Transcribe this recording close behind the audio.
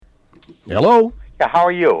Hello? Yeah, how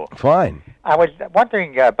are you? Fine. I was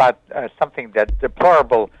wondering about something that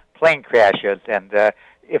deplorable plane crashes, and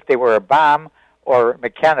if they were a bomb or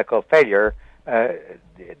mechanical failure, the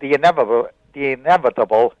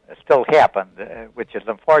inevitable still happened, which is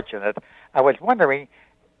unfortunate. I was wondering,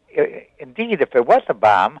 indeed, if it was a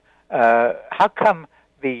bomb, how come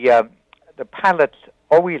the pilots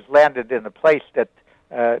always landed in a place that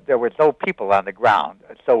there was no people on the ground?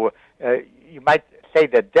 So you might say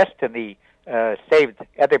that destiny saved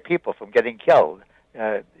other people from getting killed.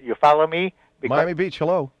 You follow me? Miami Beach,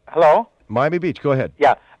 hello. Hello? Miami Beach, go ahead.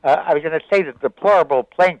 Yeah. I was going to say that deplorable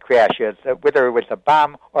plane crashes, whether it was a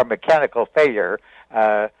bomb or mechanical failure,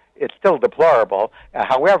 it's still deplorable.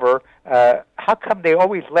 However, how come they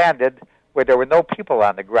always landed where there were no people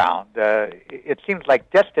on the ground? It seems like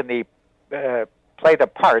destiny played a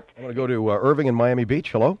part. I want to go to Irving and Miami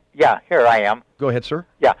Beach. Hello? Yeah, here I am. Go ahead, sir.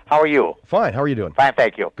 Yeah, how are you? Fine. How are you doing? Fine,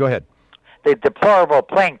 thank you. Go ahead. The deplorable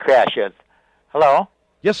plane crashes. Hello?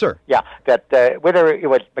 Yes, sir. Yeah, that whether it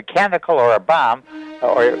was mechanical or a bomb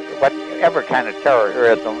or whatever kind of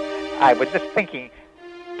terrorism, I was just thinking,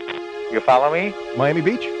 you follow me? Miami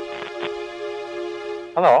Beach?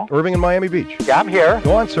 Hello? Irving and Miami Beach. Yeah, I'm here.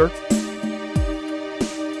 Go on, sir.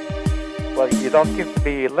 Well, you don't seem to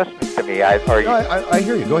be listening to me. I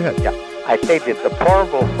hear you. Go ahead. Yeah, I say the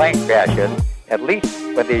deplorable plane crashes, at least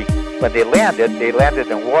when they landed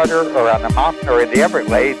in water or on a mountain or in the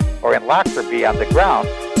Everglades or in Lockerbie on the ground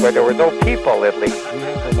where there were no people, at least. You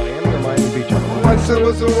have for Miami or Miami Beach?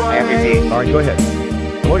 Miami Beach. All right, go ahead.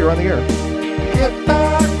 Hello, you're on the air. Get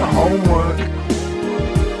back to homework.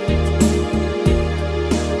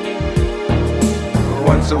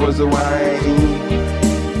 Once there was a way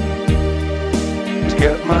to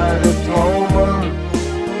get my diploma.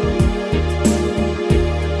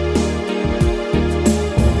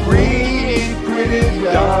 Read, pretty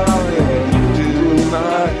darling, do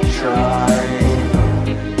not try.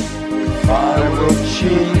 If I will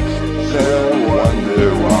cheat, they'll wonder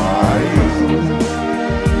why.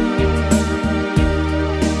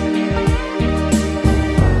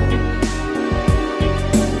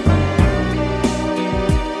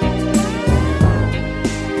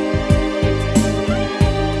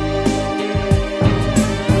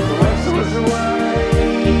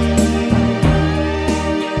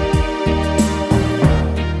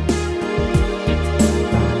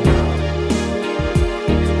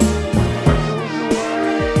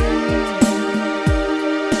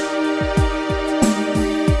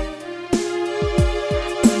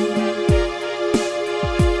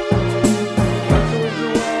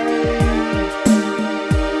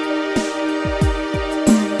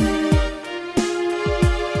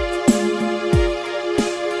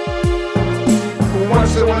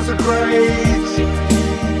 There was a craze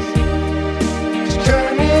to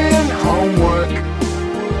turn in homework.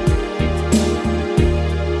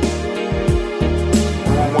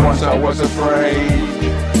 Once I was afraid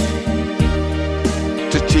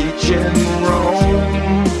to teach in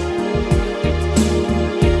Rome.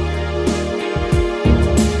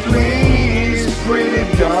 Please, pretty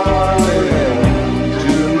darling,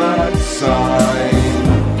 do not sign.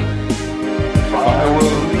 If I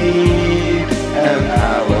will need an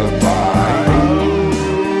alibi.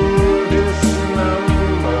 This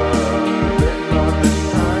number written on the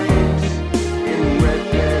signs in red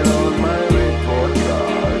pen on my report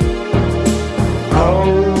card. Oh,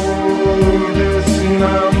 this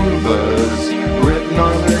number's written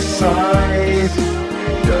on the side.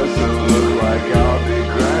 Doesn't look like I'll be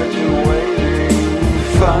graduating.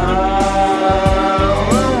 Far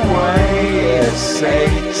away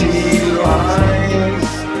SAT lines.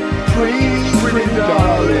 Pretty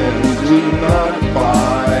darling, do not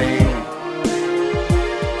buy.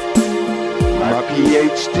 My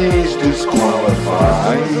PhD's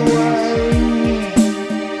disqualified.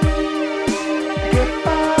 Get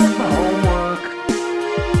back my homework.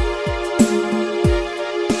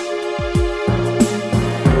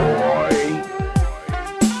 Boy.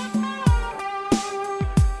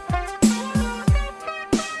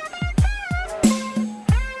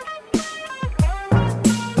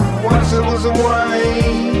 Once there was a way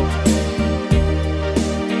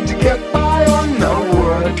to get by on no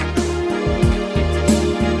work.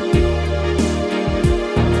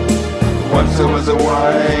 Once there was a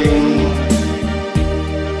way,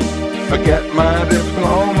 forget my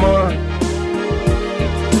diploma.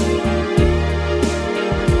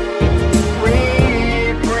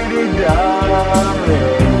 Read, pretty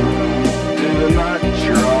darling, do not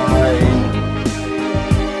try.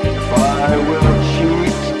 If I will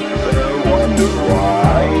cheat, they'll wonder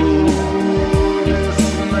why. This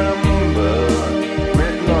number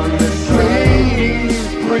written on this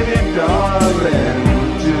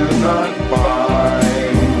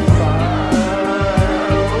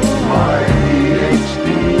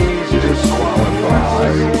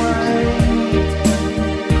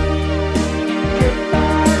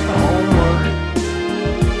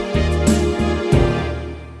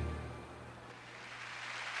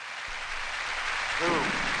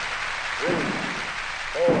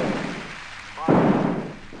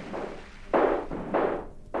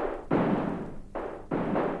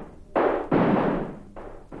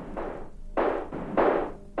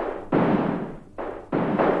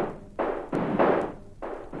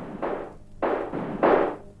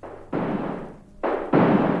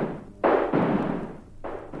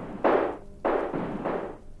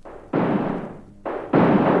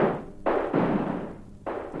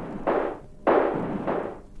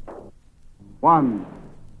 1,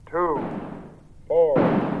 2, 4,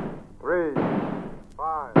 3,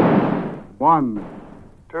 5. 1,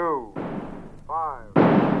 2, 5,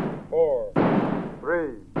 4,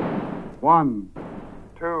 3. 1,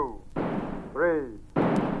 2, 3,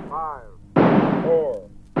 5, 4.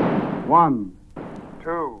 1,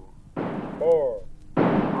 2, 4,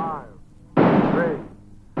 5, 3.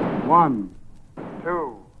 1,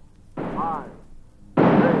 2, 5,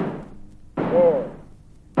 3, 4.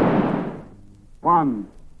 1,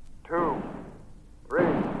 2, 3,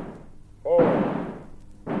 4,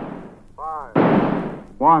 5.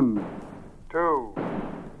 1, 2,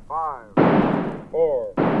 5,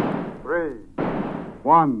 4, 3.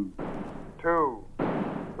 1, 2,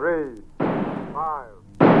 3, 5,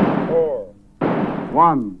 4.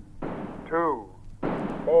 1, 2,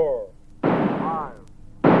 4, 5,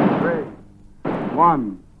 3.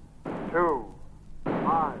 1, 2,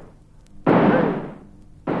 5, 3,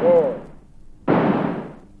 4.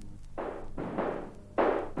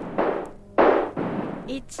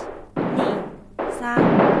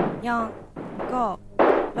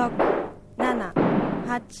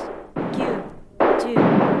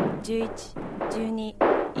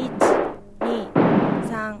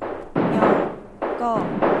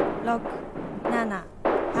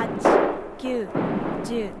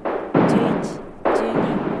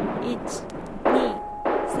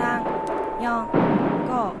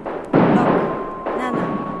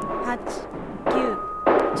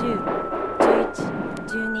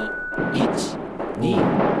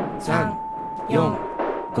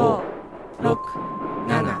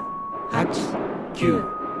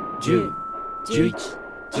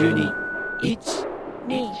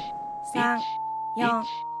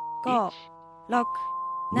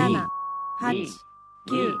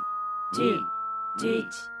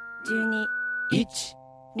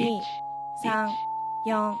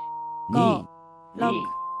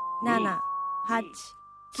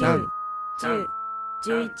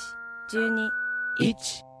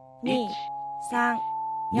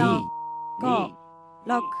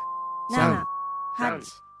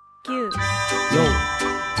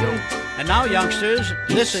 now, youngsters,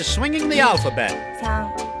 this is swinging the alphabet.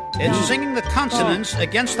 It's singing the consonants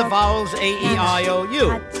against the vowels A, E, I, O,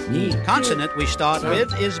 U. Consonant we start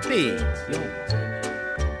with is B.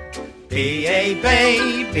 B, A,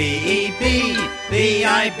 bay, B, E, B, B,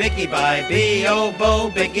 I, bicky, bye, B, O,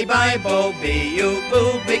 bo, bicky, bye, bo, B, U,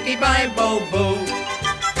 boo, bicky, bye, bo, boo.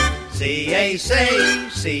 C, A, say,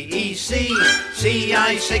 C, E, C, C,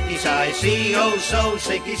 I, sicky, si, C, O, so,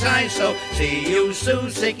 sicky, si, so, C, U, su,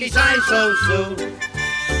 sicky, si, so, su.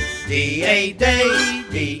 D, A, day,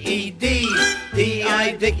 D, E, D, D,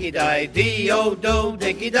 I, dicky, die, D, O, do,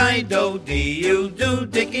 dicky, die, do, D, U, do,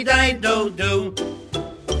 dicky, die, do, do.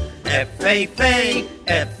 F, A, fay,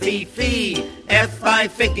 F, E, fee, F, I,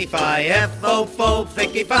 ficky, fi, F, O, fo,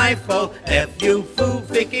 ficky, fi, fo, F, U, foo,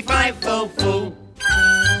 ficky, fi, fo, foo.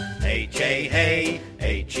 H, A, hey,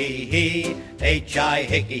 H, E, he, H, I,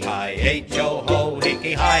 hickey, hi, H, O, ho,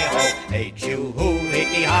 hickey, hi, ho, H, U, hoo,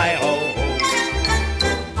 hickey, hi, ho, ho.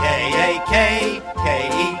 K, A, K, K,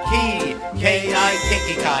 E, key, K, I,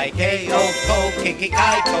 kicky, kai, K, O, ko, kicky,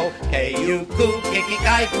 kai, ko, K, U, koo, kicky,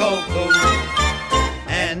 kai, ko, koo.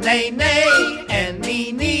 N, A, nay, N,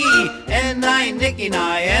 E, knee, N, I, nicky,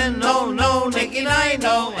 ni, N, O, no, nicky, ni,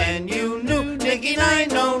 no, N, U, nu, nicky, ni,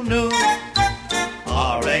 no, nu.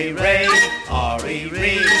 R, A, ray, R, E,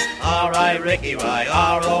 ree, R, I, ricky, ry,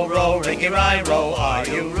 R, O, ro, ricky, ry, ro, R,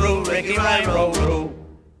 U, roo, ricky, ry, ro, roo.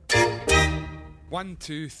 1,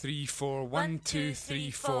 2, 3, 4, 1, 2,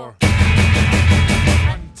 3, 4.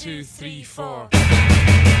 1, 2, 3, 4.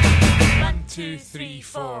 1, 2, 3,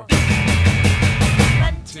 4.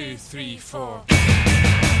 1, 2, 3, 4.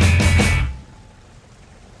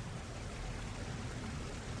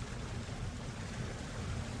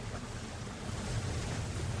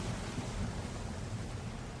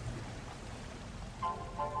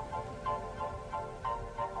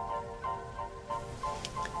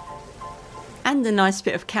 And a nice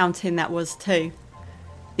bit of counting that was too.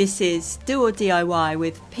 This is Do or DIY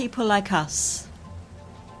with People Like Us.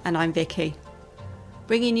 And I'm Vicky,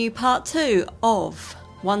 bringing you part 2 of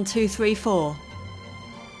 1, 2, 3, 4.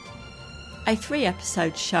 A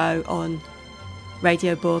 3-episode show on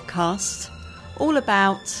Radio Boredcast, all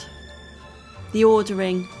about the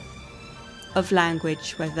ordering of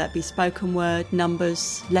language, whether that be spoken word,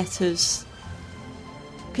 numbers, letters,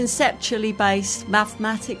 conceptually based,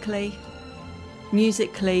 mathematically,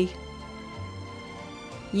 musically,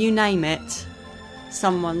 you name it,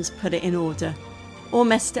 someone's put it in order or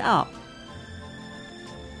messed it up.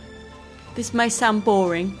 This may sound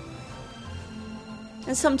boring,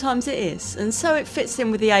 and sometimes it is, and so it fits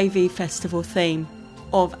in with the AV Festival theme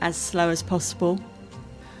of As Slow as Possible.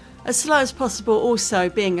 As Slow as Possible also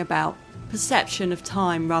being about perception of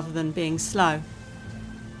time rather than being slow.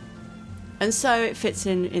 And so it fits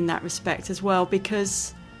in that respect as well,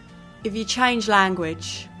 because if you change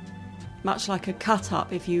language, much like a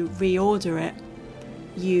cut-up, if you reorder it,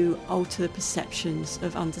 you alter the perceptions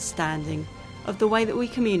of understanding of the way that we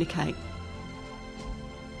communicate.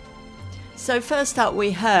 So first up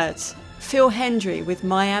we heard Phil Hendry with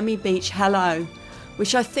Miami Beach Hello,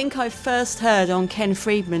 which I think I first heard on Ken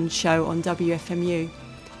Friedman's show on WFMU.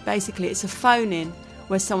 Basically it's a phone-in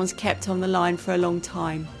where someone's kept on the line for a long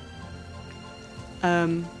time,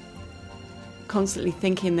 constantly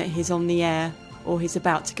thinking that he's on the air or he's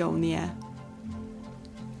about to go on the air.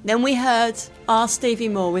 Then we heard R. Stevie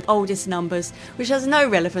Moore with Oldest Numbers, which has no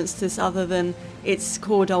relevance to this other than it's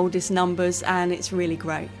called Oldest Numbers and it's really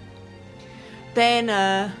great. Then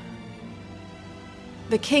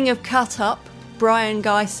the King of Cut Up, Brian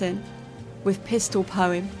Geisen, with Pistol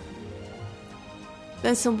Poem.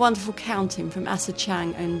 Then some wonderful counting from Asa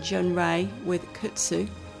Chang and Jun Ray with Kutsu.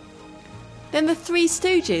 Then the Three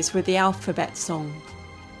Stooges with the Alphabet Song,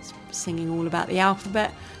 singing all about the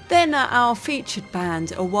alphabet. Then our featured band,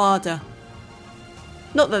 Awada.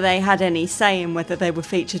 Not that they had any say in whether they were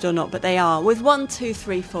featured or not, but they are, with 1, 2,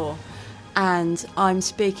 3, 4. And I'm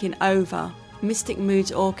Speaking Over, Mystic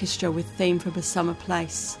Moods Orchestra with Theme from a Summer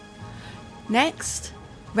Place. Next,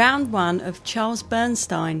 round 1 of Charles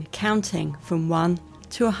Bernstein, counting from 1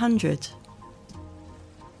 to 100.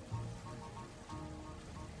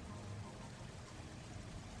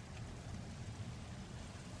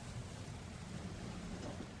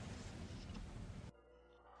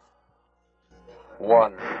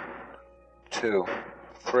 One, 2,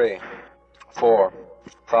 3, 4,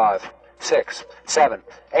 5, 6, 7,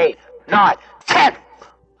 8, 9, 10,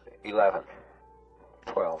 11,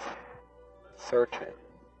 12, 13,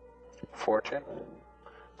 14,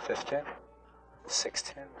 15,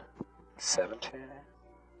 16, 17,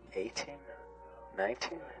 18,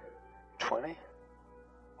 19, 20,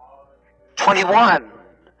 21,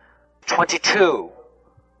 22,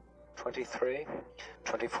 23,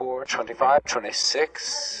 24, 25,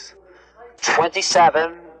 26,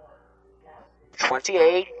 27,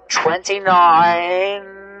 28,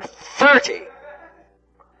 29, 30,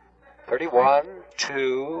 31,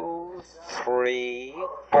 2, 3,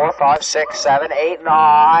 4, 5, 6, 7, 8,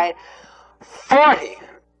 9, 40,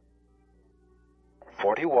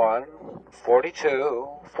 41, 42,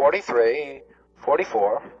 43,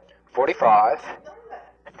 44, 45,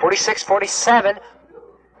 46, 47,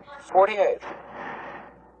 48.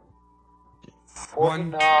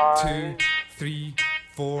 1, 2, 3,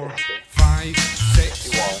 4, 5,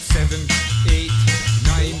 6, 7, 8,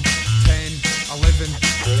 9, 10, 11,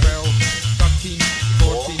 12, 13,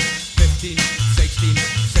 14, 15, 16,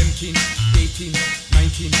 17, 18,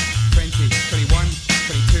 19, 20, 21,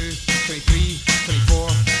 22, 23,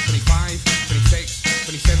 24, 25, 26,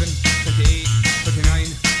 27, 28,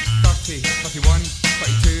 29, 30, 31,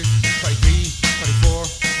 32, 33, 34,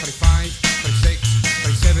 35, 36,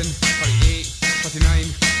 37, 38, 39,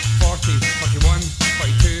 40, 41,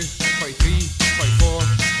 42, 43, 44,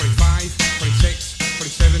 45, 46,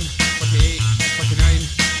 47, 48, 49,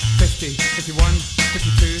 50, 51,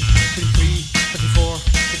 52, 53, 54,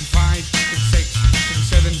 55, 56,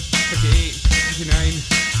 57, 58, 59,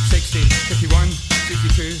 60, 51,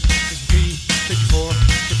 62, 63, 64,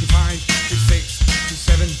 55, 56,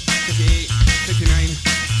 57, 58, 59,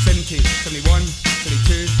 70, 71,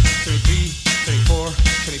 72, 73, 74,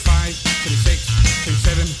 75, 26,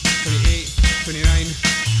 27, 28, 29,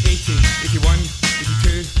 80, 81,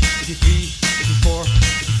 82, 83, 84,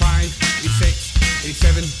 85, 86,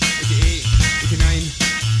 87, 88, 89,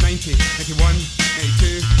 90, 91,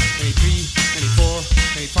 92, 93, 94,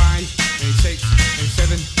 95, 96,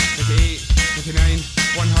 97, 98, 99,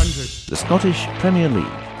 100. The Scottish Premier League.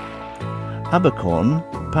 Abercorn,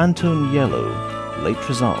 Pantone Yellow, late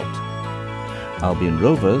result. Albion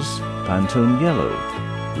Rovers, Pantone Yellow,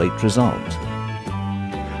 late result.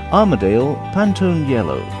 Armadale, Pantone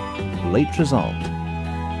Yellow, late result.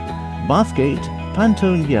 Bathgate,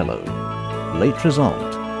 Pantone Yellow, late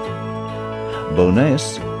result.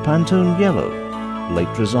 Bowness, Pantone Yellow,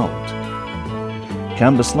 late result.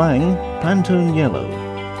 Cambuslang, Pantone Yellow,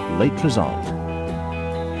 late result.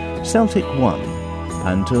 Celtic 1,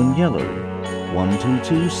 Pantone Yellow,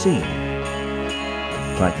 122C.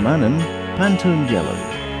 Clackmannan, Pantone Yellow,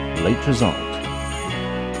 late result.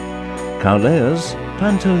 Cowlairs,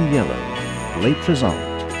 Pantone Yellow, late result.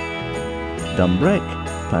 Dumbreck,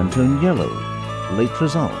 Pantone Yellow, late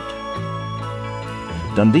result.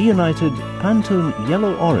 Dundee United, Pantone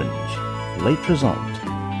Yellow-Orange, late result.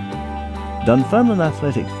 Dunfermline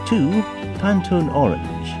Athletic 2, Pantone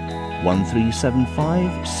Orange,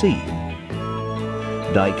 1375C.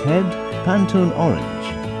 Dykehead, Pantone Orange,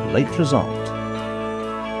 late result.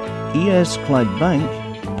 ES Clydebank,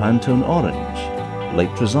 Pantone Orange,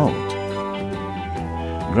 late result.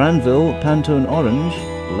 Granville, Pantone Orange,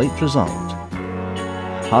 late result.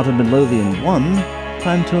 Heart of Midlothian 1,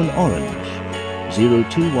 Pantone Orange,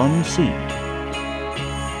 021C.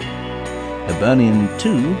 Hibernian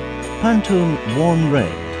 2, Pantone Warm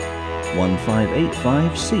Red,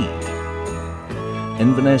 1585C.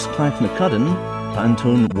 Inverness Clacknacuddon,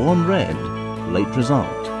 Pantone Warm Red, late result.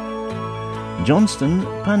 Johnston,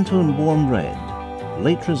 Pantone Warm Red,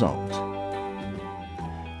 late result.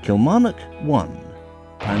 Kilmarnock 1,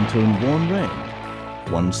 Pantone Warm Red,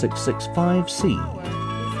 1665C.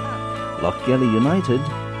 Lochgelly United,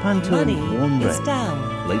 Pantone Money Warm is Red,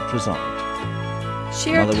 down. late result.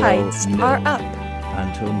 Sheer Motherwell tights nil, are up.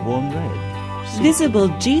 Pantone Warm Red, C. Visible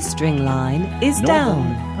G-string line is Northern,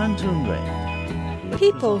 down. Pantone Red, late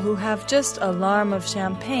People result. who have just a larm of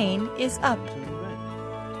champagne is up. Pantone Red,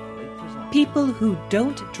 late result. People who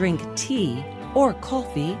don't drink tea or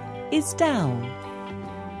coffee is down.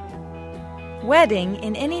 Wedding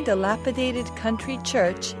in any dilapidated country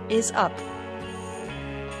church is up.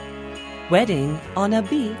 Wedding on a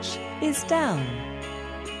beach is down.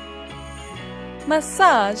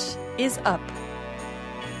 Massage is up.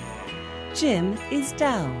 Gym is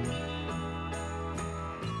down.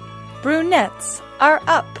 Brunettes are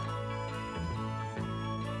up.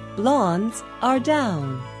 Blondes are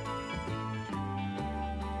down.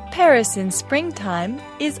 Paris in springtime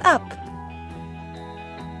is up.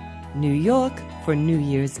 New York for New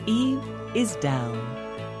Year's Eve is down.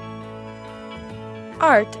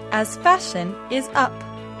 Art as fashion is up.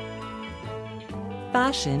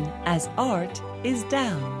 Fashion as art is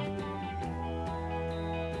down.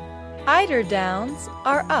 Eiderdowns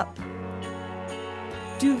are up.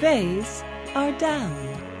 Duvets are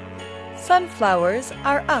down. Sunflowers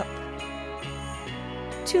are up.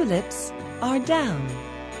 Tulips are down.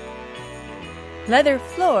 Leather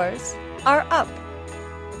floors are up.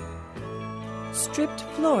 Stripped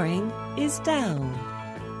flooring is down.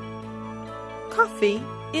 Coffee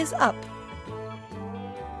is up.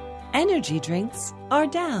 Energy drinks are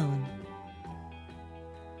down.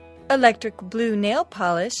 Electric blue nail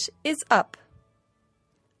polish is up.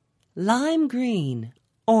 Lime green,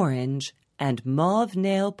 orange, and mauve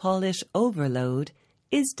nail polish overload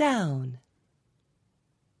is down.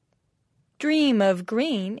 Dream of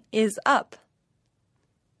green is up.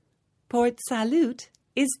 Port Salut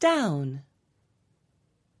is down.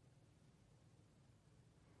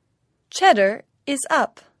 Cheddar is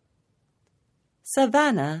up.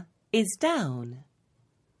 Savannah is down.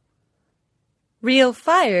 Real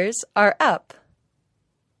fires are up.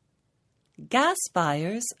 Gas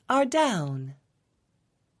fires are down.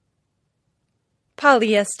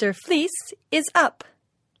 Polyester fleece is up.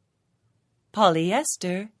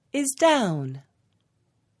 Polyester is down.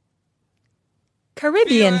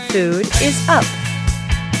 Caribbean food is up.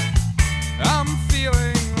 I'm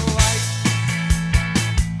feeling light.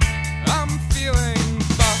 I'm feeling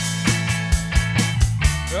buff.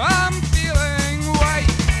 I'm feeling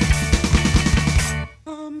white.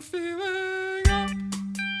 I'm feeling up.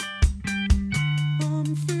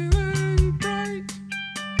 I'm feeling bright.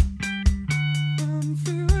 I'm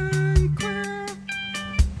feeling clear.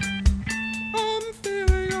 I'm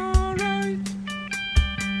feeling alright.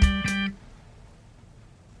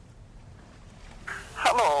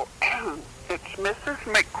 Hello, it's Mrs.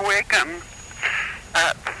 McWigan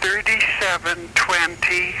at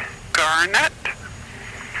 3720 Garnet.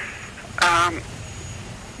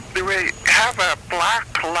 We have a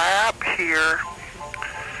black lab here,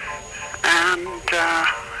 and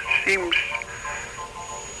seems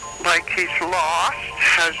like he's lost,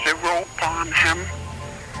 has a rope on him.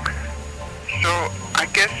 So I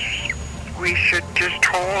guess we should just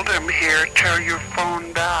hold him here till you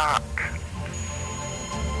phone back.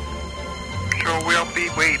 So we'll be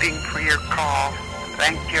waiting for your call.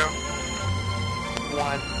 Thank you.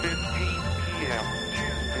 1:15 p.m.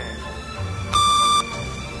 Tuesday.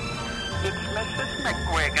 It's Mrs.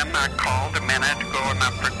 McWigan. I called a minute ago and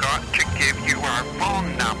I forgot to give you our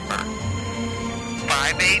phone number.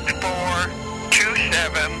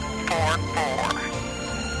 584-2744.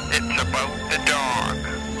 It's about the dog.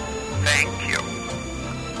 Thank you.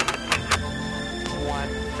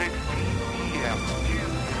 1:15 p.m.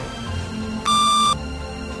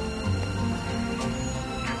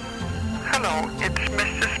 Hello, it's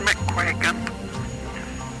Mrs. McQuagan.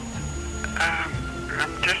 I'm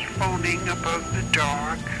about the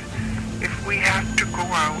dog. If we have to go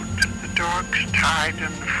out, the dog's tied in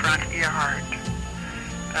the front yard.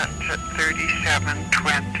 That's at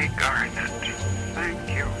 3720 Garnet. Thank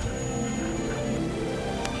you.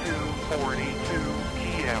 2:42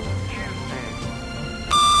 p.m. Tuesday.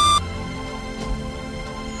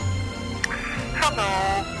 Hello.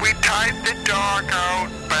 We tied the dog out,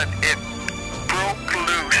 but it broke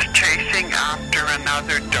loose chasing after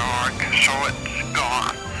another dog, so it's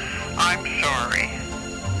gone. I'm sorry.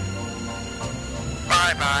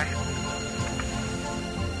 Bye-bye.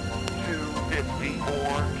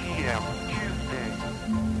 2:54 p.m. Tuesday.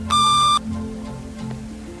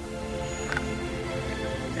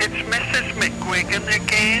 It's Mrs. McGuigan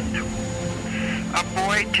again. A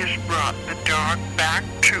boy just brought the dog back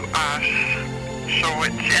to us, so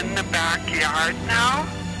it's in the backyard now.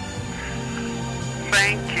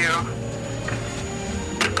 Thank you.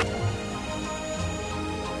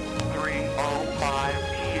 3:05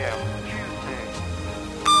 p.m. Tuesday.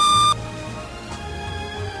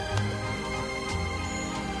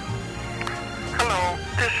 Hello,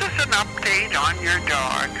 this is an update on your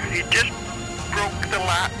dog. He just broke the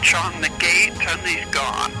latch on the gate and he's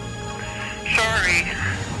gone. Sorry.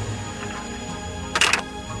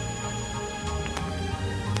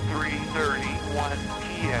 3:31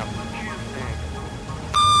 p.m. Tuesday.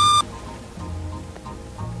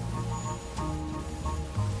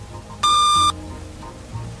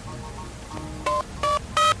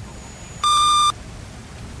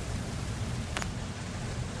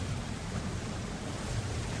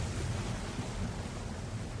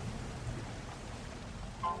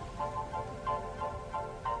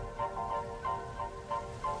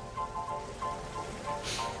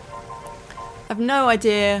 I've no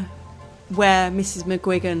idea where Mrs.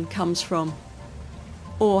 McGuigan comes from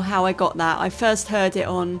or how I got that. I first heard it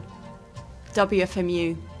on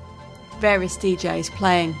WFMU, various DJs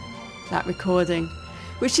playing that recording,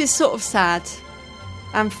 which is sort of sad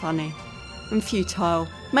and funny and futile,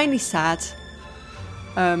 mainly sad,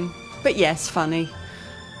 but yes, funny.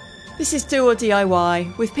 This is Do or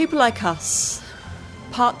DIY with people like us,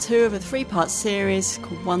 part 2 of a 3-part series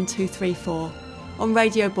called 1, 2, 3, 4 on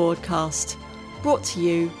Radio Boredcast, brought to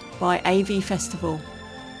you by AV Festival.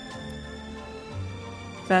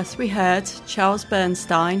 First we heard Charles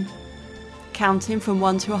Bernstein, counting from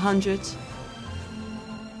 1 to 100.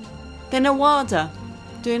 Then Awada,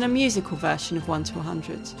 doing a musical version of 1 to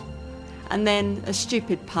 100. And then a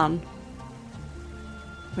stupid pun,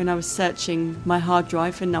 when I was searching my hard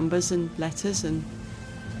drive for numbers and letters and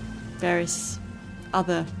various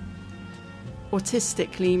other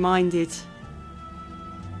autistically minded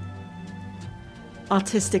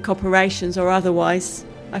artistic operations or otherwise,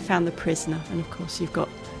 I found The Prisoner. And of course you've got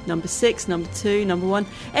number 6, number 2, number 1,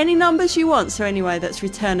 any numbers you want. So anyway, that's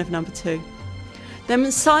Return of Number 2. Then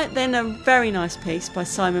a very nice piece by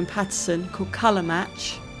Simon Patterson called Colour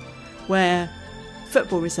Match, where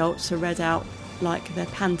football results are read out like their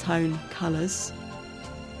Pantone colours.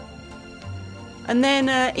 And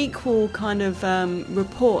then equal kind of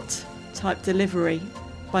report type delivery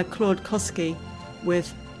by Claude Kosky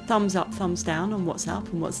with thumbs up, thumbs down on what's up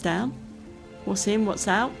and what's down, what's in, what's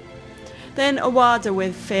out. Then Awada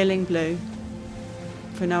with Feeling Blue,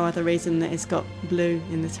 for no other reason that it's got blue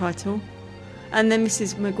in the title. And then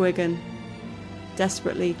Mrs. McGuigan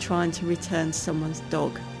desperately trying to return someone's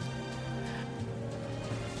dog.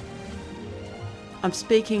 I'm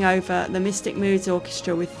speaking over the Mystic Moods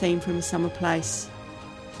Orchestra with Theme from a Summer Place.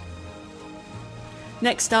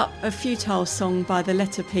 Next up, a futile song by the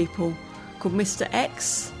Letter People called Mr.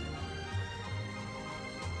 X.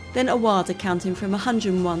 Then Awada counting from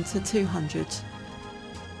 101 to 200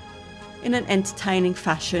 in an entertaining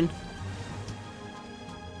fashion.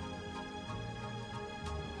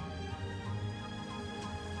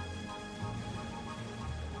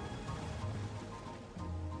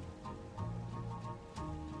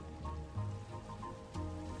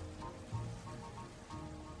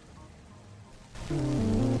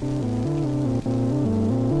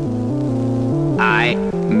 I,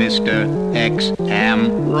 Mr. X,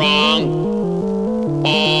 am wrong.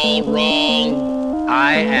 All wrong.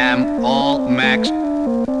 I am all maxed.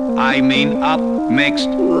 I mean up mixed.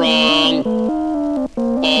 Wrong.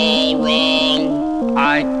 All wrong.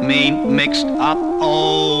 I mean mixed up.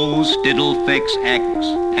 Oh, stiddle fix X,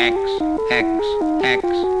 X, X, X,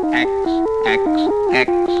 X, X, X.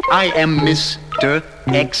 I am Mr.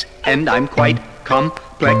 X and I'm quite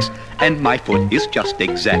complex. And my foot is just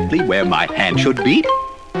exactly where my hand should be.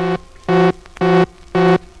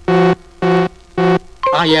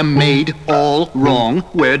 I am made all wrong.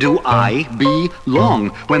 Where do I belong?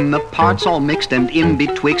 When the parts all mixed and in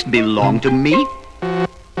betwixt belong to me?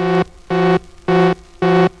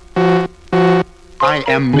 I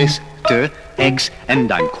am Mr. X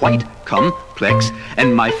and I'm quite complex,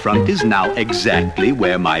 and my front is now exactly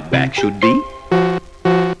where my back should be.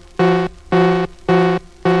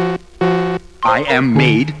 I am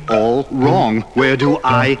made all wrong. Where do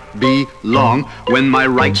I belong? When my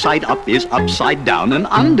right side up is upside down and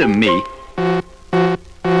under me.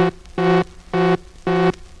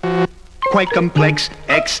 Quite complex,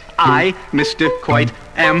 X-I, Mr. Quite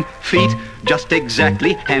am feet. Just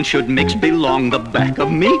exactly, and should mix belong the back of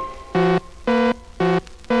me.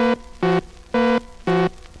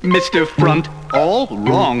 Mr. Front, all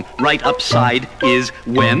wrong. Right upside is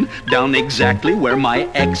when, down exactly where my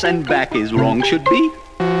X and back is wrong should be.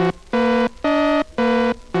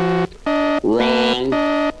 Wrong.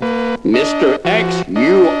 Mr. X,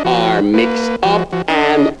 you are mixed up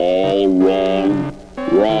and all wrong.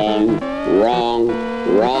 Wrong, wrong,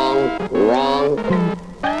 wrong, wrong.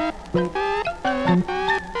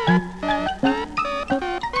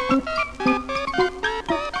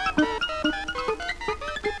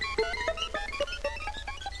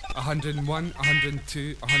 $101,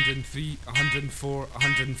 $102, $103, $104,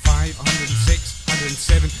 $105, $106,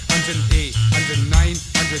 $107, $108, $109,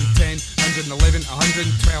 $110, $111,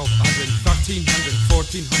 $112, $113,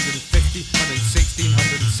 $114, $115, $116,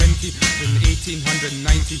 $117, $118,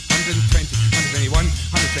 $119, $120, $121,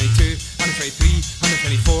 $122, $123,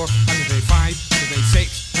 $124, $125,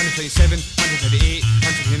 $126, $127, $128,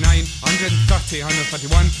 $129, $130,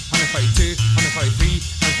 $131, $132, $133,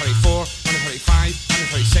 $134, $135,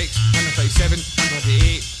 $136, $137,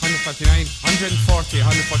 $138, $139, $140,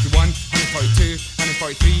 $141, $142,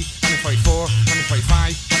 $143, $144,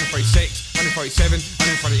 $145, $146, $147,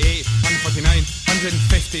 $148, $149,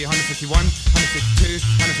 $150, $151, $152,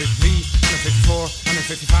 $153, $154,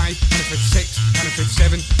 $155, $156,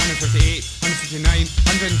 $157, $158, $159,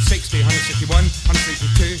 $160, $161,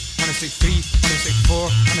 $162, $163, $164,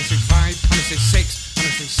 $165, $166,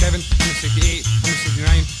 $167, $168,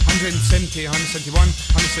 $169, $170, $171,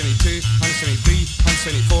 $172, $173,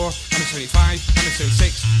 $174, $175,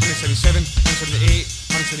 $176, $177, $178,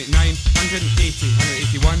 $179, $180,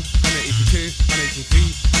 $181, $182, $183,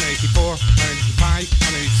 $184, $185,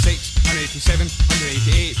 $186, $187,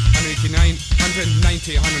 $188, $189,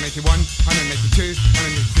 $190, $191, $192,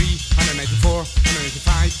 $193, $194,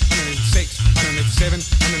 $195, $196, $197,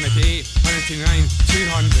 $198, $199,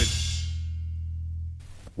 $200.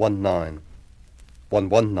 19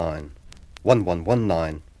 119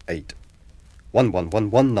 11119 8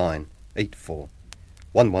 11119 84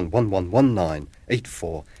 11119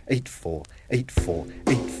 84 84 84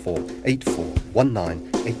 84 84 19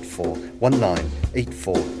 84 19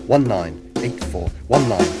 84 19 84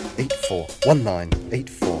 19 84 19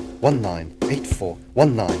 84 19 84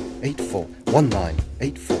 19 84 19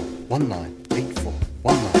 84 19 84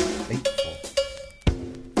 19 84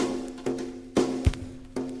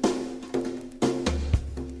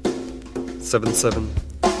 77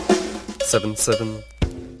 77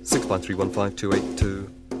 65315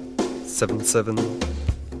 77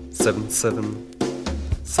 77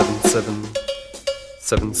 77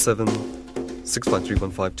 77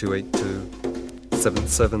 65315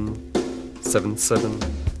 77 77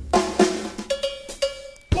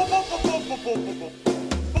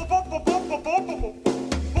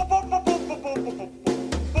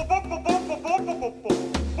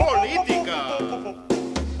 Política.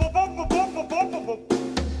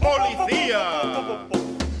 Policía.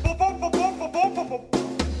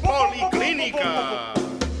 Policlínica.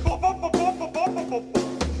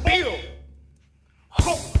 Tío.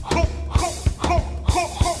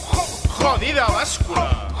 Jodida báscula.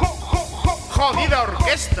 Jodida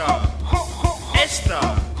orquesta.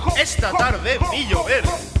 Esta tarde vi llover.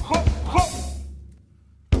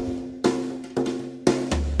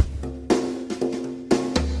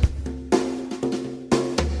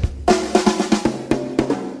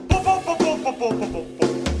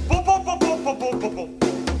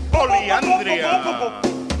 Poliandria.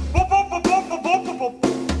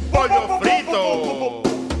 Pollo frito.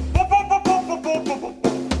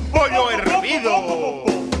 Pollo hervido.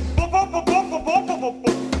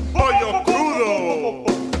 Pollo crudo.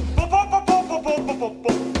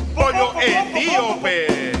 Pollo etíope.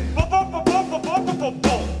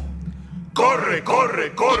 Corre,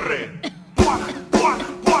 corre, corre.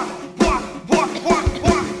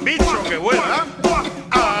 Bicho que vuela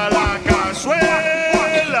a la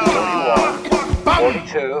cazuela.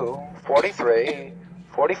 42, 43,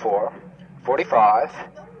 44, 45,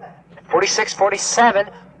 46, 47,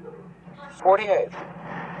 48,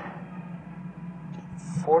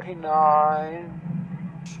 49,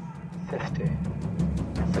 50,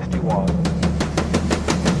 51.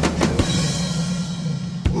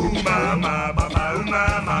 Ooh mama, baba, ooh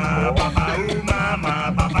mama, baba, ooh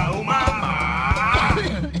mama, baba, ooh mama.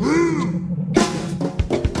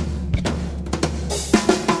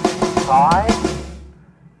 55,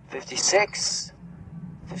 56,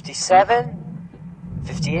 57,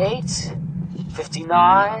 58,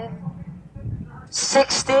 59,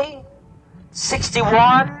 60,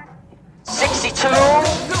 61, 62,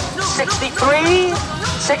 63,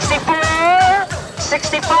 64,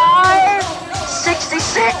 65,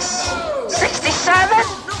 66, 67,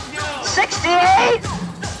 68,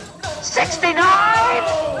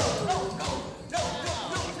 69.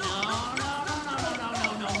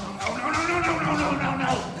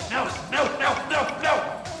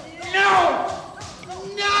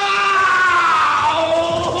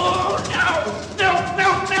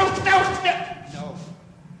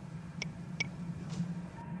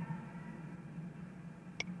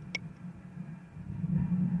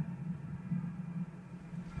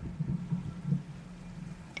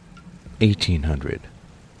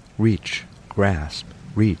 Reach, grasp,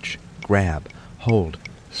 reach, grab, hold,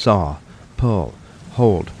 saw, pull,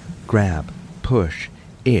 hold, grab, push,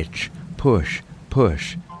 itch, push,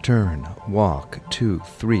 push, turn, walk, 2,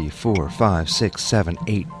 3, 4, 5, 6, 7,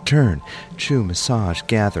 8, turn, chew, massage,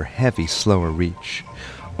 gather, heavy, slower reach,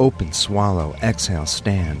 open, swallow, exhale,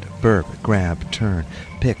 stand, burp, grab, turn,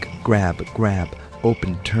 pick, grab,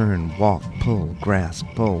 open, turn, walk, pull, grasp,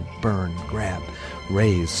 pull, burn, grab,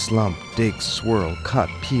 raise, slump, dig, swirl, cut,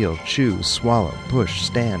 peel, chew, swallow, push,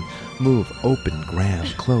 stand, move, open, grab,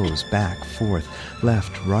 close, back, forth,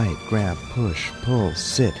 left, right, grab, push, pull,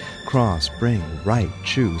 sit, cross, bring, right,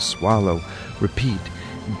 chew, swallow, repeat,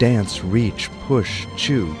 dance, reach, push,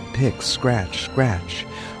 chew, pick, scratch,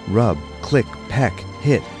 rub, click, peck,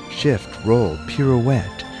 hit, shift, roll,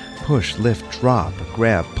 pirouette, push, lift, drop,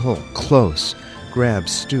 grab, pull, close, grab,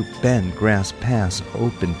 stoop, bend, grasp, pass,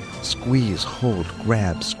 open, squeeze, hold,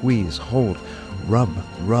 grab, squeeze, hold, rub,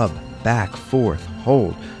 back, forth,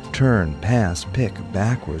 hold, turn, pass, pick,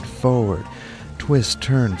 backward, forward, twist,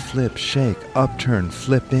 turn, flip, shake, upturn,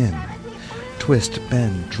 flip in, twist,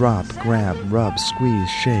 bend, drop, grab, rub, squeeze,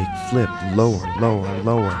 shake, flip, lower,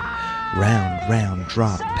 round,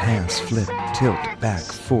 drop, pass, flip, tilt, back,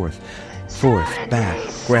 forth, back,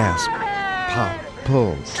 grasp, pop,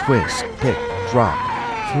 pull, twist, pick, drop,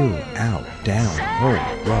 through, out, down, hold,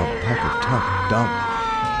 rub, pucker, tuck, dump,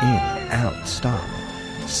 in, out, stop,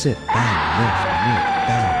 sit, bang, lift, move,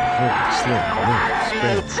 bang, hold, slip, lift,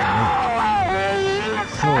 spread, knit,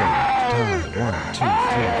 pull, tie, 1, 2,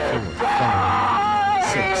 3, 4,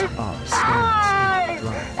 5, 6, up, stand,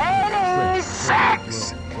 drop,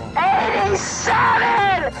 86,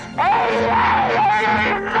 87,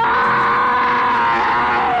 88,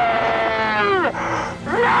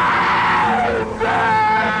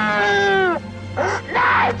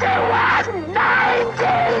 91, 92, 93,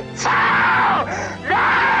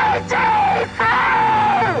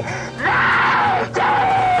 94,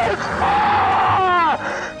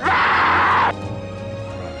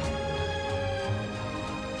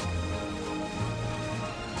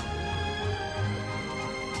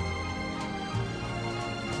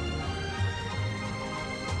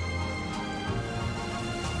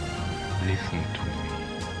 Listen to me.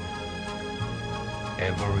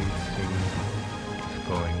 Everything is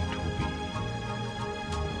going to be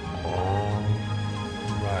all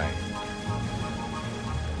right.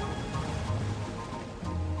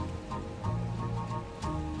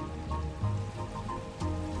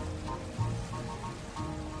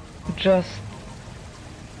 Just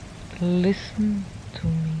listen to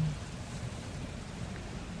me.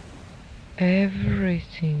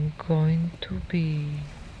 Everything going to be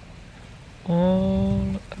all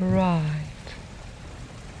right.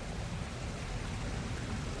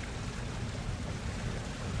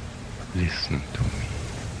 Listen to me.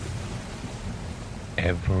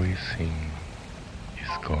 Everything is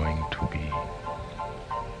going to be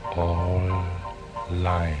all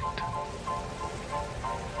light.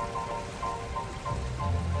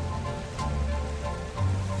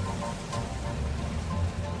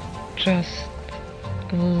 Just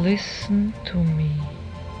listen to me.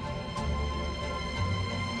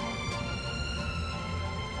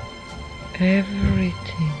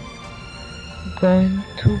 Everything going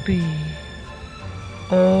to be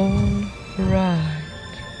all right.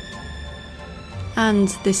 And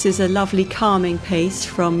this is a lovely calming piece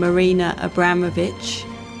from Marina Abramovich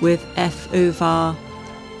with F. Uvar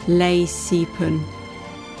Lay Sipun.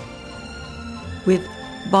 with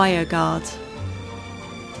Biogard.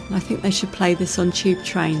 I think they should play this on tube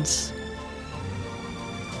trains.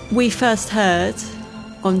 We first heard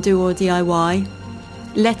on Do or DIY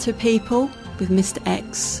Letter People with Mr.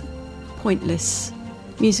 X, pointless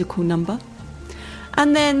musical number.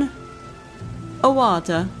 And then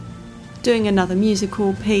Awada doing another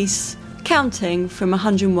musical piece, counting from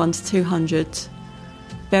 101 to 200.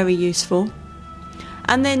 Very useful.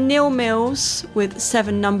 And then Neil Mills with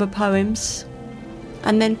 7 number poems.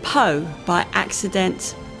 And then Poe by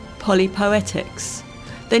Accident Polypoetics.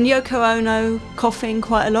 Then Yoko Ono coughing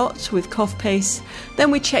quite a lot with Cough Piece.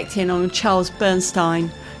 Then we checked in on Charles Bernstein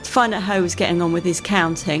to find out how he was getting on with his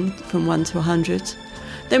counting from 1 to 100.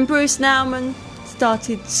 Then Bruce Nauman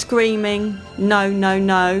started screaming No, No,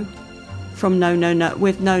 No from No, No, No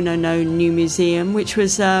with No, No, No New Museum, which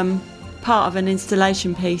was part of an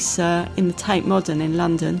installation piece in the Tate Modern in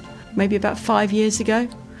London, maybe about 5 years ago.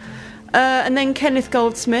 And then Kenneth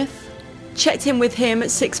Goldsmith, checked in with him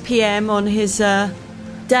at 6 p.m. on his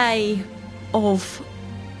day of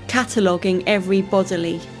cataloguing every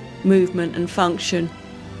bodily movement and function,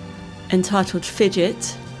 entitled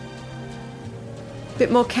Fidget.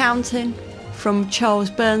 Bit more counting from Charles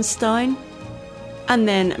Bernstein, and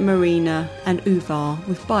then Marina and Uvar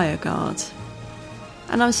with Biogard.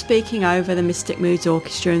 And I'm speaking over the Mystic Moods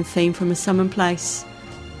Orchestra and theme from A Summer Place.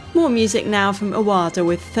 More music now from Awada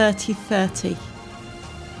with 3030.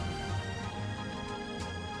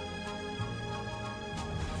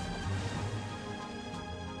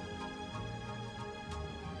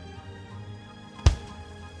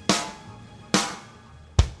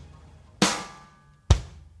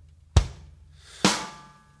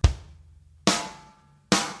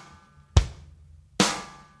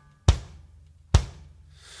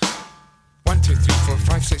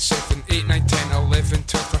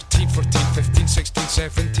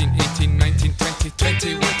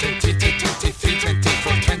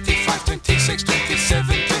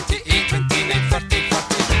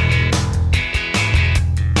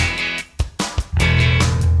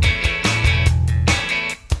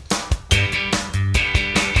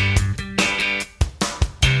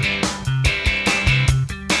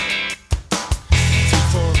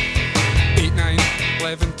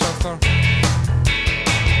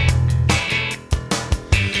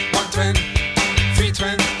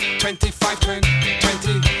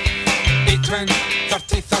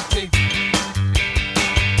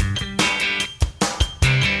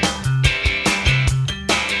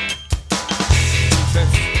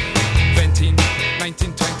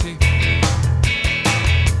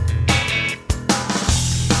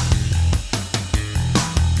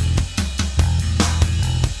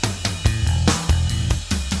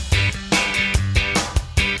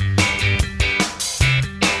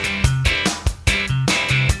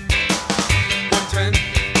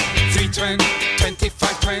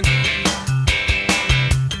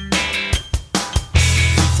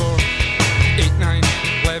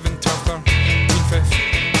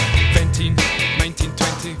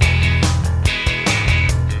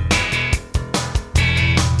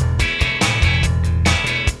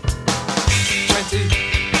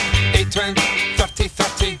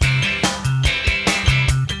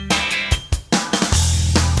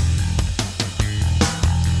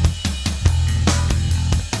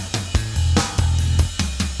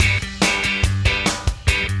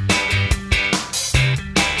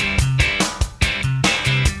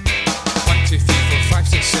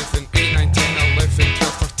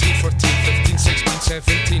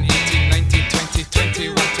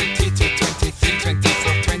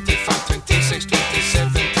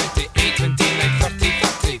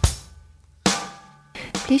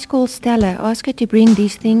 Please call Stella. Ask her to bring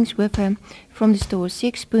these things with her from the store.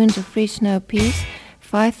 6 spoons of fresh snow peas,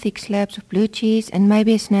 5 thick slabs of blue cheese, and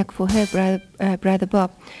maybe a snack for her brother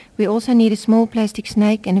Bob. We also need a small plastic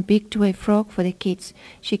snake and a big toy frog for the kids.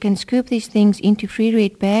 She can scoop these things into 3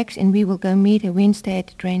 red bags, and we will go meet her Wednesday at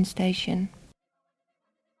the train station.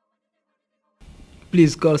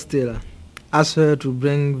 Please call Stella. Ask her to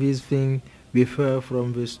bring these things with her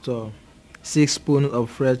from the store. 6 spoons of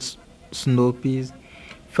fresh snow peas,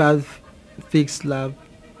 5 thick slabs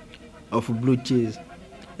of blue cheese,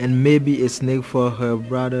 and maybe a snake for her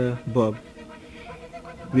brother Bob.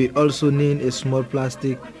 We also need a small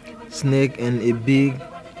plastic snake and a big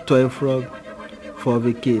toy frog for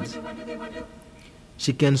the kids.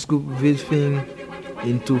 She can scoop this thing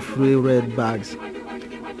into 3 red bags,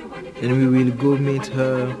 and we will go meet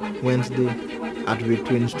her Wednesday at the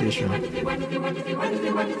train station.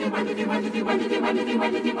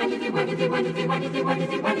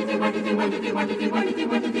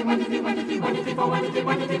 The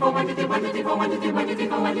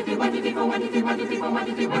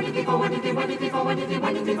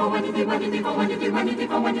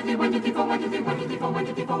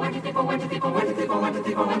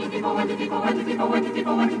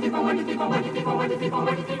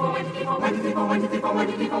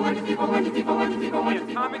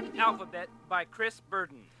Atomic Alphabet by Chris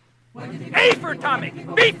Burden. A for atomic,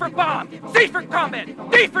 B for bomb, C for combat,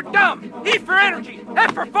 D for dumb, E for energy,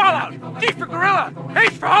 F for fallout, G for gorilla,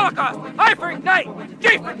 H for holocaust, I for ignite,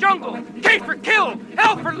 J for jungle, K for kill,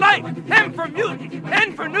 L for life, M for mutant,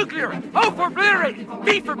 N for nuclear, O for obliterate,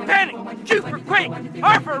 P for panic, Q for quake,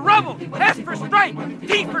 R for rubble, S for strike,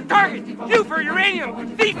 T for target, U for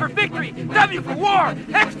uranium, V for victory, W for war,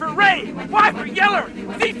 X for ray, Y for yeller,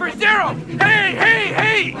 Z for zero. Hey, hey,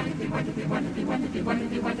 hey!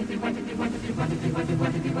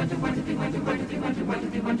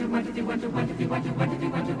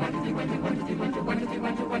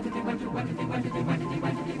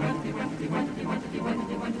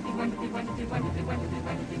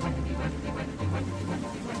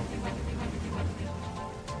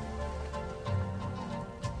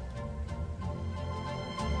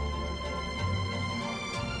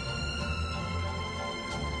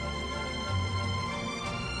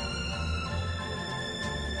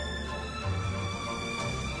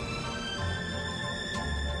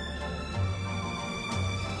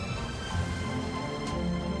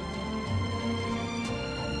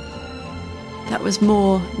 That was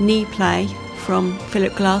more knee play from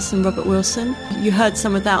Philip Glass and Robert Wilson. You heard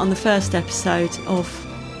some of that on the first episode of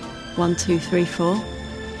 1, 2, 3, 4.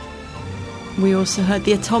 We also heard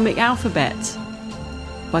The Atomic Alphabet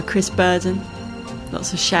by Chris Burden.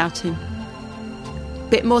 Lots of shouting.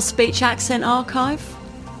 Bit more speech accent archive.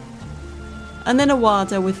 And then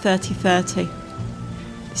Awada with 3030.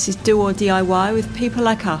 This is Do or DIY with People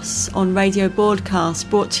Like Us on Radio Boredcast,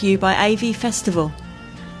 brought to you by AV Festival.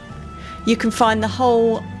 You can find the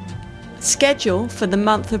whole schedule for the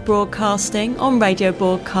month of broadcasting on Radio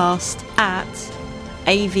Boredcast at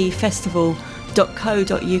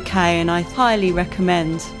avfestival.co.uk, and I highly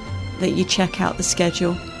recommend that you check out the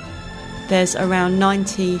schedule. There's around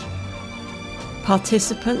 90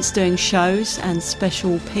 participants doing shows and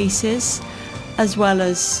special pieces, as well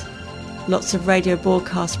as lots of Radio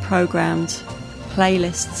Boredcast programmed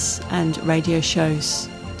playlists and radio shows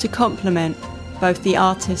to complement both the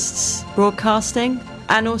artists broadcasting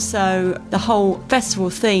and also the whole festival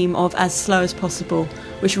theme of As Slow as Possible,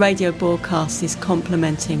 which Radio Boredcast is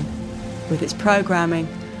complementing with its programming.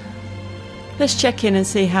 Let's check in and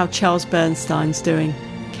see how Charles Bernstein's doing,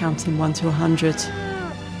 counting 1 to 100. 91,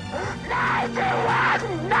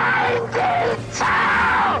 92, 93,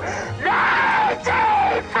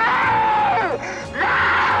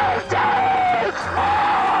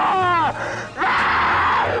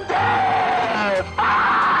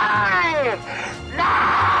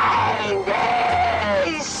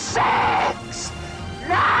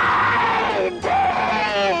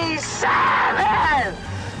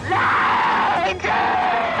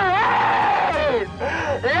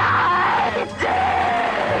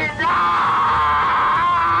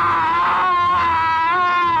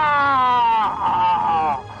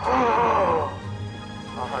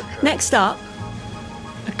 Next up,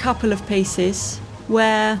 a couple of pieces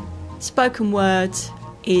where spoken word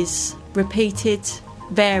is repeated,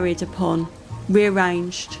 varied upon,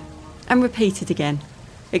 rearranged and repeated again,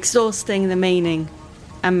 exhausting the meaning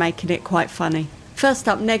and making it quite funny. First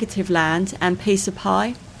up, Negative Land and Piece of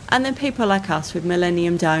Pie, and then People Like Us with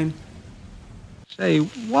Millennium Dome. Say,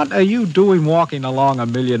 what are you doing walking along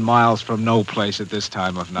 1,000,000 miles from no place at this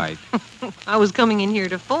time of night? I was coming in here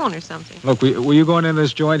to phone or something. Look, were you going in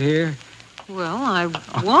this joint here? Well, I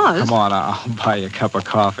was. Come on, I'll buy you a cup of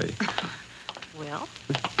coffee. Well?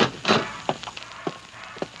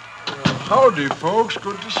 Howdy, folks.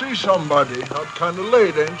 Good to see somebody. Not kind of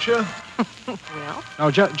late, ain't you? Well?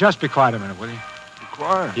 No, just be quiet a minute, will you? Be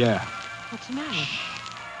quiet? Yeah. What's the matter?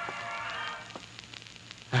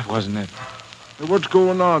 That wasn't it. Hey, what's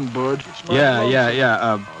going on, bud? Yeah.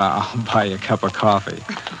 I'll buy you a cup of coffee.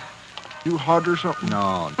 You hot or something?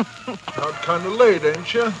 No. Not kind of late,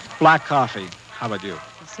 ain't you? Black coffee. How about you?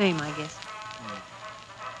 The same, I guess.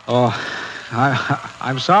 Oh,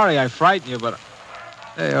 I'm sorry I frightened you, but...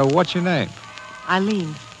 Hey, what's your name?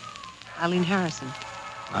 Eileen Harrison.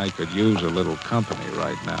 I could use a little company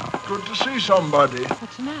right now. Good to see somebody.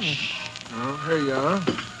 What's the matter? Oh, here you are.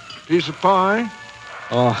 Piece of pie?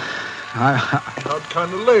 Oh, Not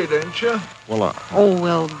kind of late, ain't you? Well,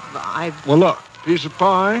 Well, look. Piece of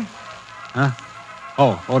pie? Huh?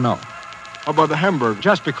 Oh, no. How about the hamburger?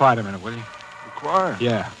 Just be quiet a minute, will you? Be quiet?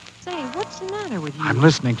 Yeah. Say, what's the matter with you? I'm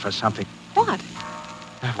listening for something. What?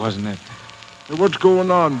 That wasn't it. Hey, what's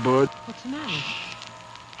going on, bud? What's the matter?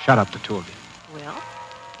 Shut up, the two of you. Well,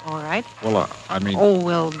 all right. Well, I mean... Oh,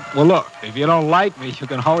 well... Well, look, if you don't like me, you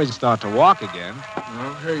can always start to walk again.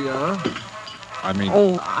 Well, here you are. I mean...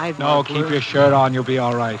 Oh, I... No, keep your shirt on, you'll be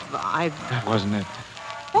all right. I... That wasn't it.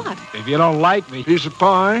 What? If you don't like me... Piece of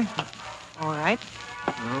pie? All right.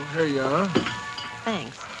 Well, here you are.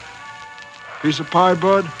 Thanks. Piece of pie,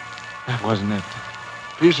 bud? That wasn't it.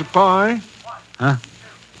 Piece of pie? Huh?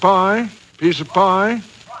 Pie? Piece of pie?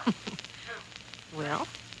 Well?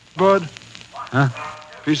 Bud? Huh?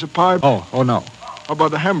 Piece of pie? Oh, no. How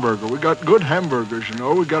about the hamburger? We got good hamburgers, you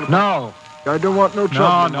know. We got... No. I don't want no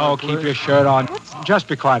trouble. No, keep your shirt on. Just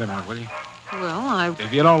be quiet a minute, will you? Well, I...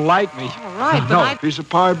 If you don't like me... All right, but no. I... Piece of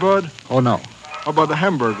pie, bud? Oh, no. How about the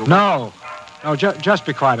hamburger? No, just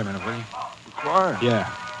be quiet a minute, will you? Be quiet?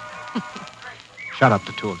 Yeah. Shut up,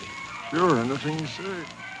 the two of you. Sure, anything you say.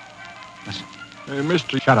 Listen. Hey,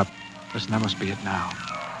 mister. Shut up. Listen, that must be it now.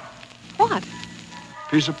 What?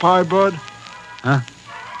 Piece of pie, bud? Huh?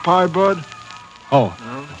 Pie, bud? Oh.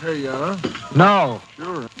 Well, here you are. No.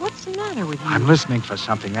 Sure. What's the matter with you? I'm listening for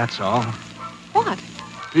something, that's all. What?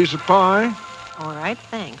 Piece of pie? All right,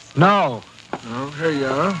 thanks. No. Well, here you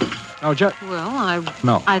are. No, Well,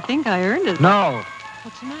 No. I think I earned it. No.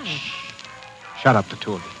 What's the matter? Shut up, the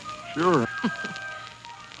two of you. Sure.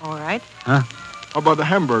 All right. Huh? How about the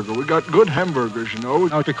hamburger? We got good hamburgers, you know.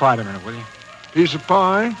 No, be quiet a minute, will you? Piece of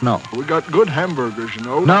pie? No. We got good hamburgers, you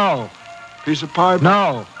know. No. Piece of pie?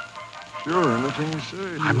 No. Sure, anything you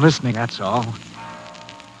say. I'm listening, that's all.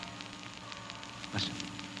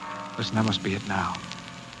 Listen, that must be it now.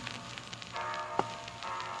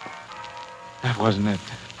 That wasn't it.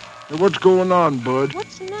 Hey, what's going on, bud?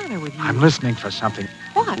 What's the matter with you? I'm listening for something.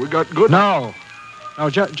 What? We got good... No,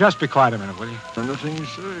 just be quiet a minute, will you? Anything you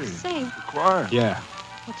say. Say... Be quiet. Yeah.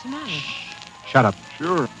 What's the matter? Shut up.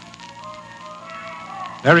 Sure.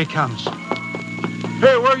 There he comes.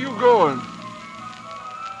 Hey, where you going?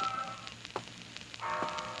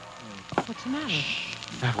 What's the matter?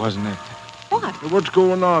 That wasn't it. What? Hey, what's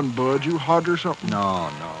going on, bud? You hot or something? No.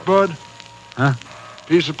 Bud? Huh?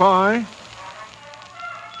 Piece of pie?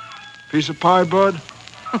 Piece of pie, bud?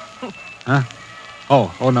 Huh?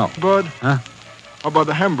 Oh, no. Bud? Huh? How about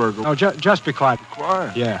the hamburger? No, just be quiet. Be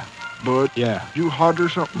quiet. Yeah. Bud? Yeah. You hot or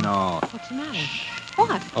something? No. What's the matter?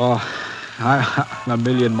 What? Oh, I'm a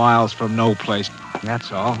million miles from no place.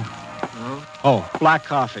 That's all. Huh? Oh, black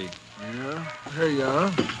coffee. Yeah. Here you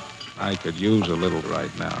are. I could use a little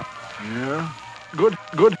right now. Yeah. Good.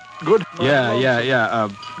 Yeah.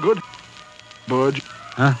 Good. Bud?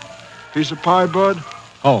 Huh? Piece of pie, bud?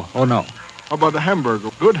 Oh, no. How about the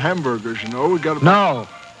hamburger? Good hamburgers, you know. We got... No.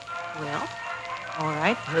 Well, all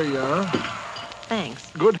right. Here you are.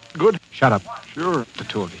 Thanks. Good. Shut up, Sure. the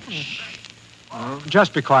two of you. Huh?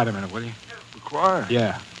 Just be quiet a minute, will you? Be quiet.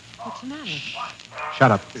 Yeah. What's the matter?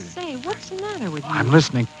 Shut up. Say, what's the matter with you? I'm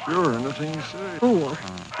listening. Sure, anything you say. Fool.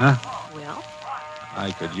 Huh? Well,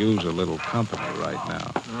 I could use a little company right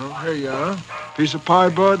now. Well, here you are. Piece of pie,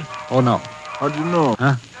 bud? Oh, no. How'd you know?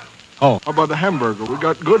 Huh? Oh. How about the hamburger? We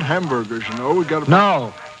got good hamburgers, you know. We got...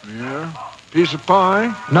 No. Yeah. Piece of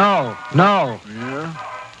pie? No. Yeah.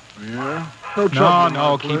 No trouble.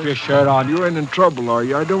 No, keep your shirt on. You ain't in trouble, are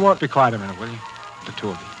you? I don't want... Be quiet a minute, will you? The two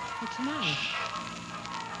of you. what's the matter?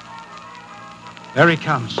 There he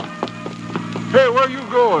comes. Hey, where you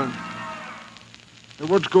going? Hey,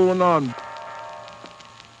 what's going on?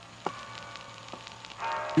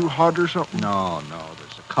 You hot or something? No.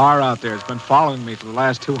 There's a car out there. It's been following me for the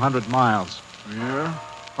last 200 miles. Yeah?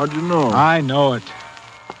 How'd you know? I know it.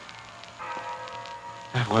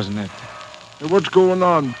 That wasn't it. Hey, what's going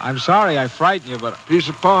on? I'm sorry I frightened you, but... Piece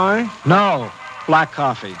of pie? No. Black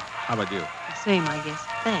coffee. How about you? The same, I guess.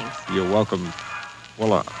 Thanks. You're welcome.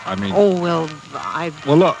 Well, I mean... Oh, well, I...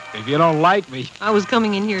 Well, look, if you don't like me... I was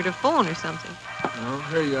coming in here to phone or something. Well,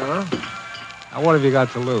 here you are. Now, what have you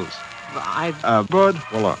got to lose? Bud?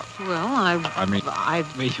 Well, I mean,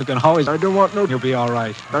 you can always... I don't want no... You'll be all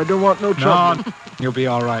right. I don't want no trouble. No, you'll be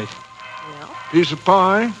all right. Well? Piece of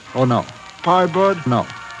pie? Oh, no. Pie, bud? No.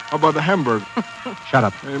 How about the hamburger? Shut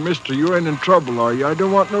up. Hey, mister, you ain't in trouble, are you? I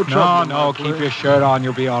don't want no trouble. No, keep your shirt on.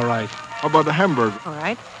 You'll be all right. How about the hamburger? All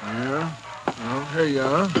right. Yeah. Well, here you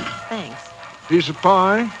are. Thanks. Piece of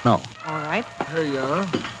pie? No. All right. Here you are.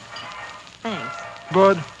 Thanks.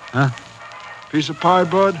 Bud? Huh? Piece of pie,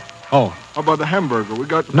 bud? Oh. How about the hamburger? We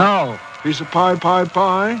got... No. Piece of pie? Yeah.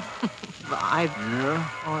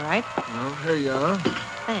 All right. Well, here you are.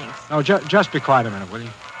 Thanks. No, just be quiet a minute, will you?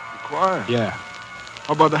 Be quiet. Yeah.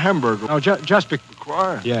 How about the hamburger? No, just be... Be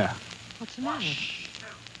quiet. Yeah. What's the matter?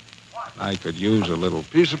 I could use a little...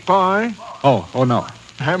 Piece of pie? Oh, no.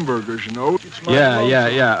 Hamburgers, you know. It's my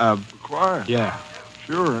Yeah. Quiet. Yeah.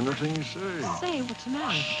 Sure, anything you say. Say, what's the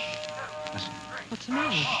matter? Listen. What's the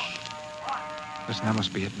matter? Listen, that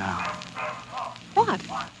must be it now. What?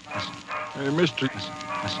 Hey, mister.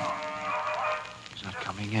 Listen. He's not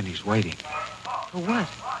coming in. He's waiting. For what?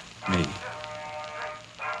 Me.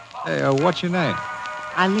 Hey, what's your name?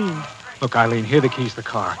 Eileen. Look, Eileen, here are the keys to the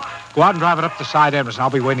car. Go out and drive it up the side entrance, and I'll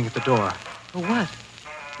be waiting at the door. For what?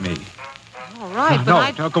 Me. All right,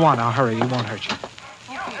 but No, go on now. Hurry. He won't hurt you.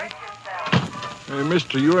 Hey,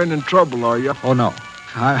 mister, you ain't in trouble, are you? Oh, no.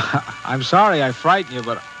 I'm sorry I frightened you,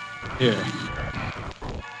 but... Here.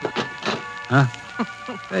 Huh?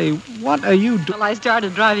 Hey, what are you doing? Well, I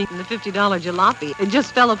started driving the $50 jalopy. It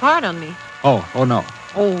just fell apart on me. Oh, no.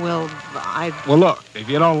 Oh, well, Well, look, if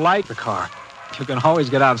you don't like the car, you can always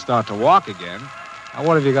get out and start to walk again. Now,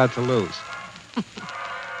 what have you got to lose?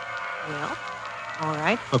 Well, all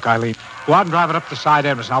right. Look, Eileen, go out and drive it up the side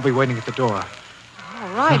entrance, and I'll be waiting at the door. All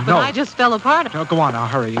right, but No. I just fell apart. No, go on now.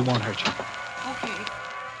 Hurry. He won't hurt you.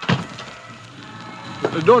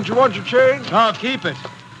 Okay. Don't you want your change? No, keep it.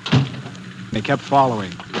 They kept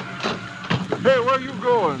following. Hey, where are you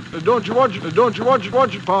going? Don't you want your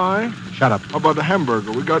pie? Shut up. How about a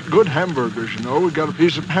hamburger? We got good hamburgers, you know. We got a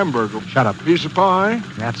piece of hamburger. Shut up. Piece of pie?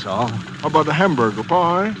 That's all. How about a hamburger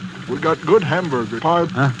pie? We got good hamburger pie.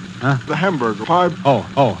 Huh? The hamburger pie. Oh,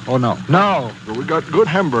 no. No. We got good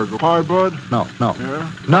hamburger pie, bud. No.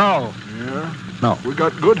 Yeah? No. Yeah? No. We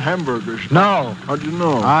got good hamburgers. No. How'd you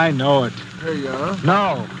know? I know it. Hey, yeah?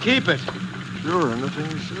 No. Keep it. Sure,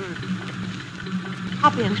 anything you say.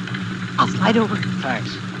 Hop in. I'll slide over.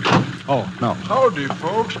 Thanks. Oh, no. Howdy,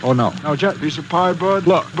 folks. Oh, no. No, just... Piece of pie, bud?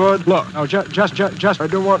 Look. Bud? Look. No, just... I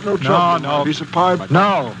don't want no trouble. No. Piece of pie?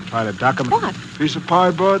 No. Try to duck him. What? Piece of pie,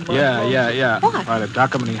 bud? Yeah. What? Try to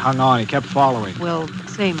duck him, and he hung on. He kept following. Well,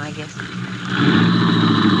 same, I guess. I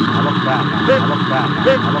look back. Hey,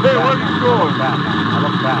 where are you going? I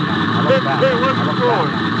look back. Hey, where are you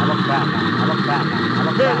going? I look back.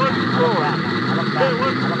 Hey, where are you going? Hey, where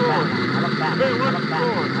are you going? Hey, where are you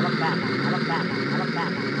going?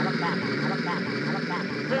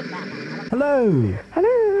 Hello.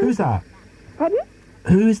 Hello. Who's that? Pardon?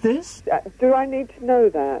 Who is this? Do I need to know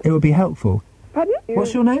that? It would be helpful. Pardon?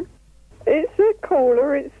 What's your name? It's a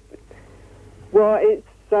caller. It's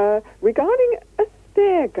regarding a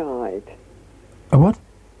stair guide. A what?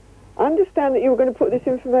 I understand that you were going to put this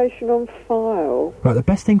information on file. Right, the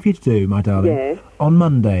best thing for you to do, my darling, Yes. on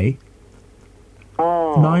Monday,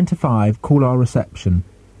 9 to 5, call our reception.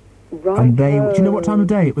 Right. And do you know what time of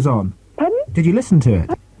day it was on? Pardon? Did you listen to it?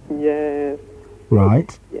 Yes.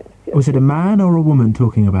 Right. Yes. Was it a man or a woman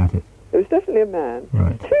talking about it? It was definitely a man.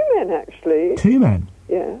 Right. 2 men, actually. 2 men?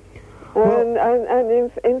 Yeah. And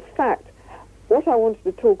in fact, what I wanted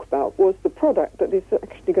to talk about was the product that is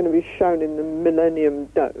actually going to be shown in the Millennium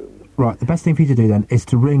Dome. Right, the best thing for you to do then is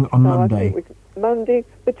to ring on Monday. Monday,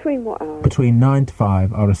 between what hours? Between 9 to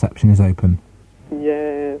 5, our reception is open.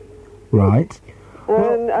 Yes. Right.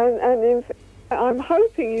 I'm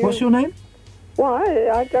hoping you... What's your name? Why?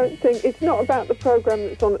 I don't think... It's not about the programme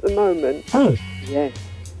that's on at the moment. Oh. Yes.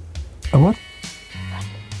 A what?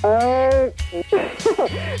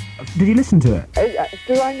 Did you listen to it?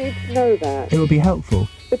 Do I need to know that? It would be helpful.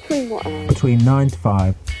 Between what hours? Between 9 to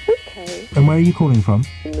 5. Okay. And where are you calling from?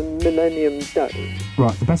 In the Millennium Dome.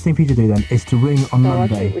 Right, the best thing for you to do then is to ring on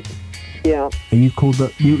Monday. Yeah. Are you called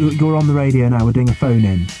you're on the radio now, we're doing a phone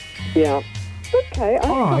in. Yeah. Okay,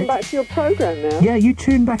 I'll come back to your programme now. Yeah, you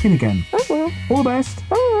tune back in again. Oh, well. All the best.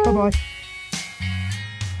 Bye. Bye-bye.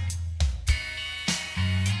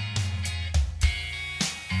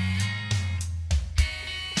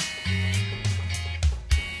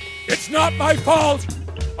 It's not my fault.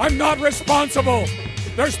 I'm not responsible.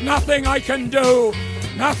 There's nothing I can do.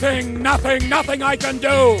 Nothing I can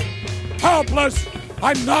do. Helpless.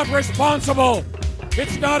 I'm not responsible.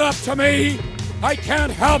 It's not up to me. I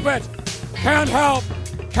can't help it. Can't help.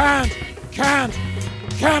 Can't.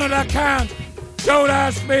 Canada can't. Don't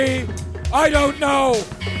ask me. I don't know.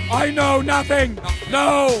 I know nothing.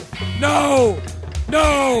 No.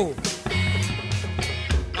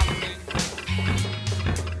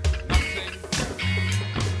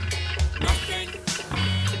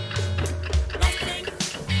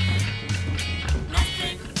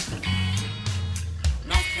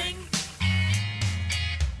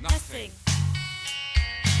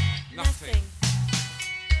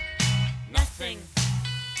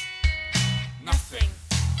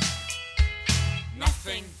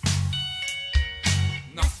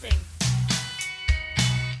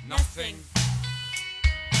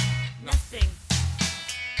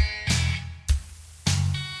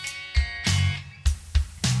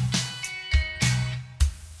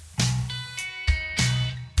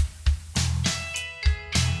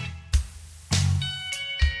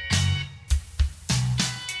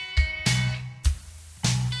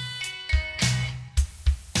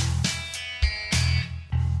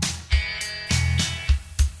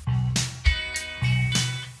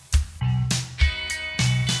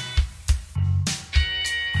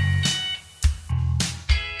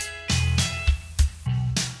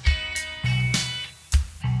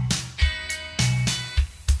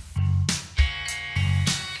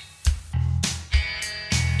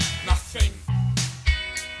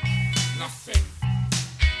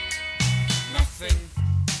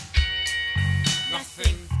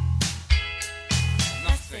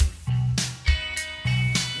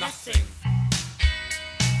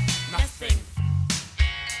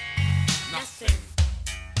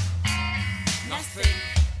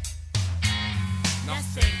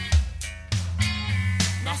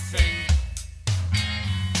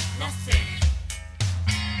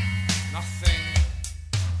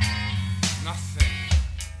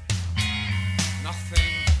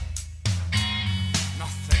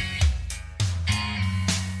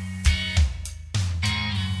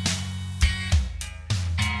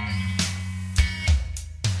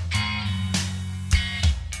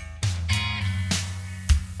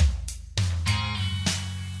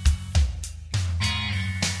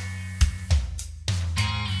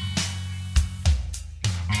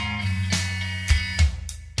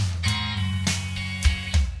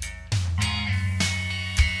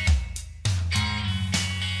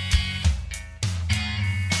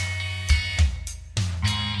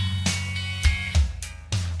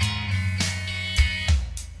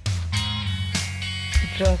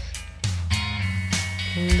 Just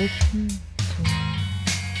listen to me.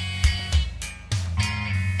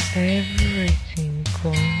 Everything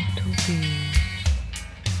going to be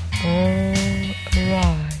all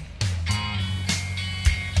right.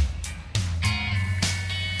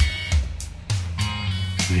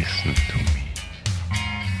 Listen to me.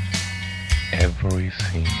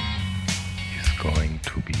 Everything is going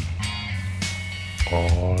to be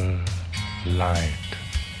all light.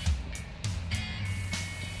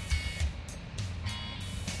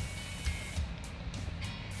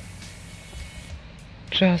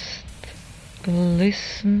 Just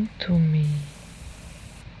listen to me.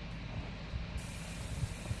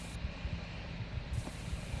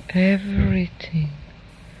 Everything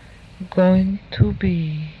going to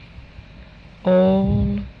be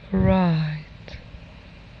all right.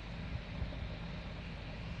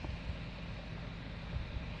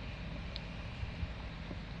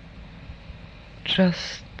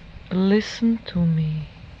 Just listen to me.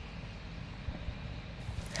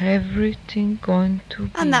 Everything going to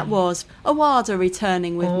be. And that was Awada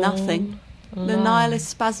returning with Nothing. The Nihilist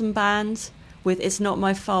Spasm Band with It's Not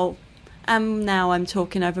My Fault. And now I'm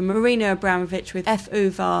talking over Marina Abramovich with F.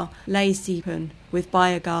 Uvar Lazipun with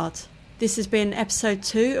Bioguard. This has been episode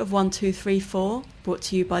 2 of 1234, brought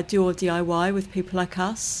to you by Do or DIY with people like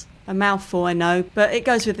us. A mouthful, I know, but it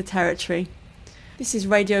goes with the territory. This is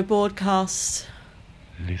Radio Boredcast.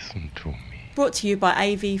 Listen to me. Brought to you by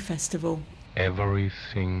AV Festival.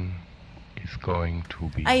 Everything is going to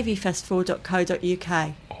be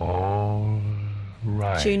avfestival.co.uk. all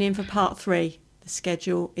right. Tune in for part 3. The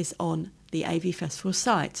schedule is on the AV Festival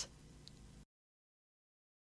site.